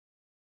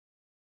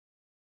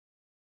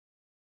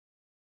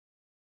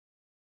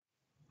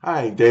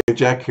Hi, Dave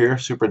Jeck here,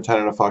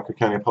 Superintendent of Fauquier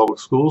County Public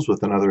Schools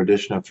with another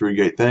edition of Three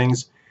Great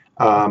Things.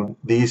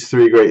 These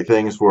three great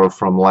things were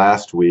from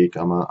last week.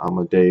 I'm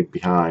a day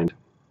behind.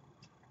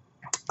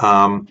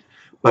 Um,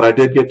 but I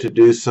did get to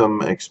do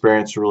some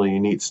experience really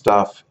neat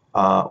stuff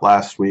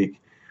last week.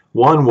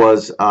 One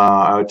was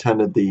I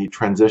attended the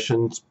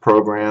Transitions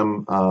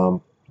Program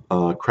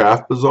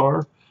Craft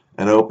Bazaar,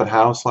 an open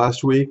house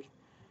last week.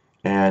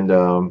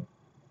 And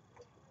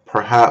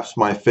perhaps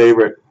my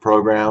favorite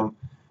program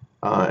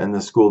in the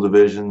school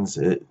division is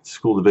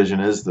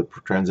the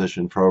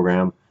transition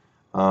program.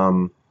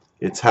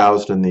 It's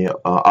housed in the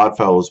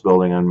Oddfellows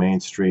building on Main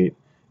Street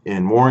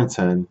in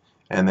Warrenton,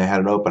 and they had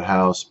an open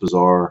house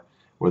bazaar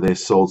where they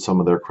sold some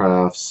of their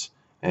crafts,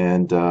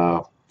 and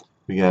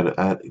we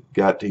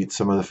got to eat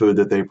some of the food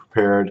that they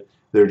prepared.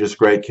 They're just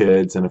great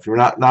kids, and if you're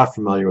not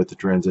familiar with the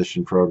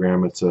transition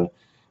program, it's a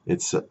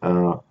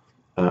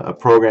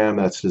program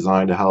that's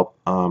designed to help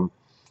some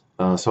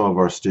of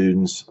our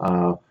students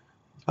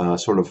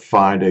sort of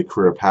find a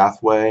career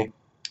pathway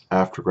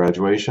after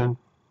graduation.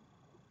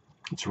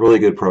 It's a really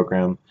good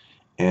program,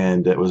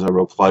 and it was a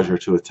real pleasure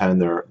to attend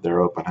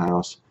their open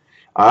house.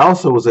 I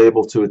also was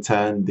able to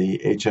attend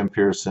the H.M.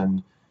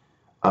 Pearson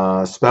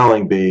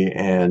spelling bee,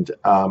 and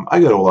I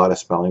go to a lot of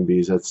spelling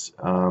bees. That's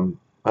not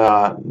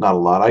a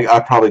lot. I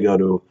probably go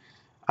to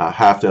a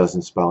half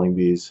dozen spelling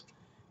bees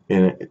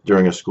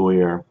during a school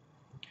year.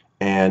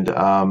 And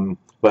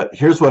but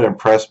here's what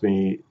impressed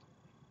me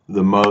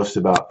the most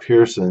about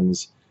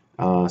Pearson's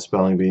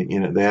spelling bee.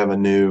 They have a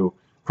new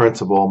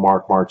principal,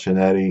 Mark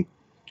Marcinetti,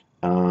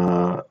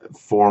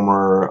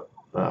 former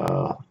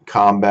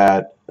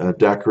combat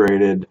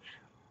decorated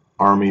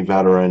Army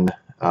veteran,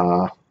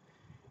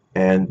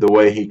 and the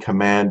way he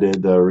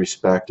commanded the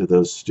respect of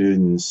those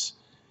students,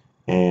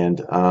 and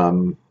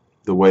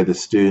the way the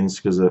students,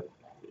 because it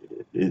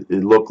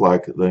looked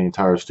like the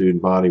entire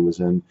student body was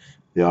in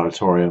the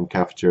auditorium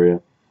cafeteria,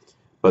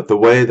 but the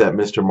way that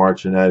Mr.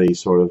 Marcinetti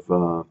sort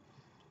of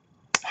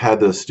had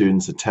those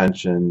students'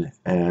 attention,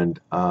 and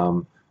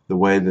the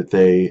way that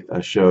they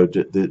showed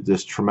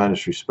this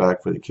tremendous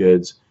respect for the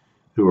kids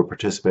who were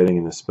participating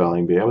in the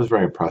spelling bee. I was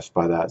very impressed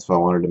by that, so I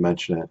wanted to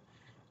mention it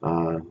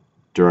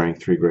during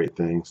Three Great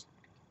Things.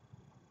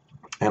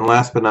 And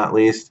last but not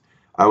least,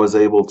 I was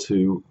able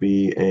to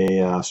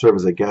serve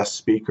as a guest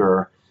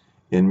speaker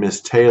in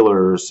Miss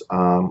Taylor's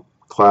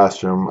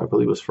classroom. I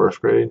believe it was first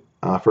grade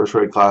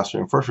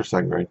classroom, first or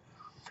second grade,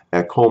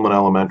 at Coleman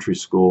Elementary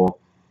School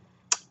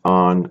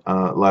on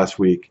last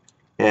week,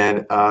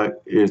 and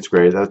it's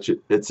great.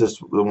 It's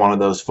just one of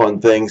those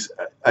fun things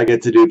I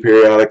get to do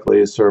periodically,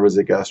 is serve as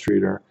a guest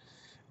reader.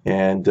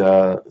 And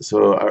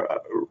so I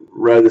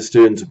read the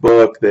students'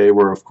 book. They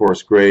were, of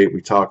course, great. We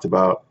talked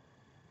about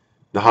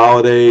the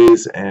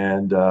holidays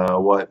and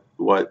what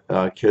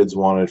kids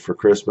wanted for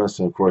Christmas,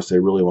 and of course they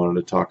really wanted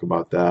to talk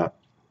about that.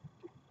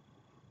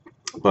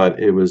 But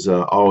it's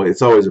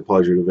always a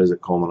pleasure to visit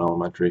Coleman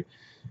Elementary.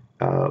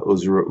 It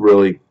was a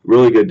really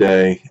good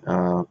day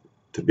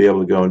to be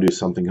able to go and do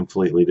something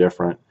completely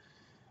different.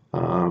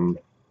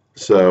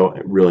 So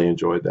I really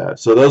enjoyed that.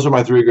 So those are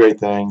my three great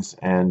things,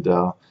 and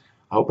I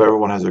hope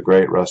everyone has a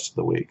great rest of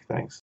the week.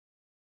 Thanks.